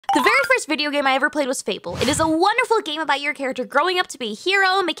The very first video game I ever played was Fable. It is a wonderful game about your character growing up to be a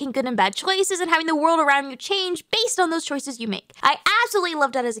hero, making good and bad choices, and having the world around you change based on those choices you make. I absolutely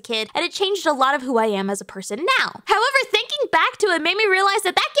loved it as a kid, and it changed a lot of who I am as a person now. However, thinking back to it made me realize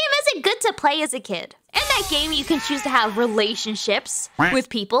that that game isn't good to play as a kid. In that game, you can choose to have relationships with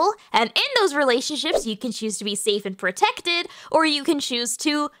people, and in those relationships, you can choose to be safe and protected, or you can choose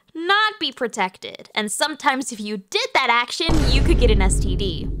to not be protected. And sometimes if you did that action, you could get an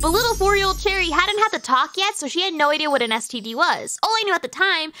STD. But little 4-year-old Cheri hadn't had the talk yet, so she had no idea what an STD was. All I knew at the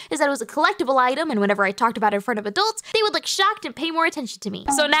time is that it was a collectible item, and whenever I talked about it in front of adults, they would look shocked and pay more attention to me.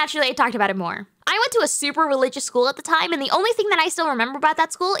 So naturally, I talked about it more. I went to a super religious school at the time, and the only thing that I still remember about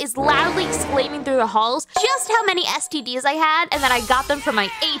that school is loudly exclaiming through the halls just how many STDs I had, and that I got them from my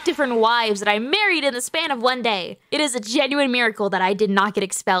 8 different wives that I married in the span of one day. It is a genuine miracle that I did not get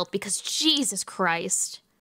expelled, because Jesus Christ.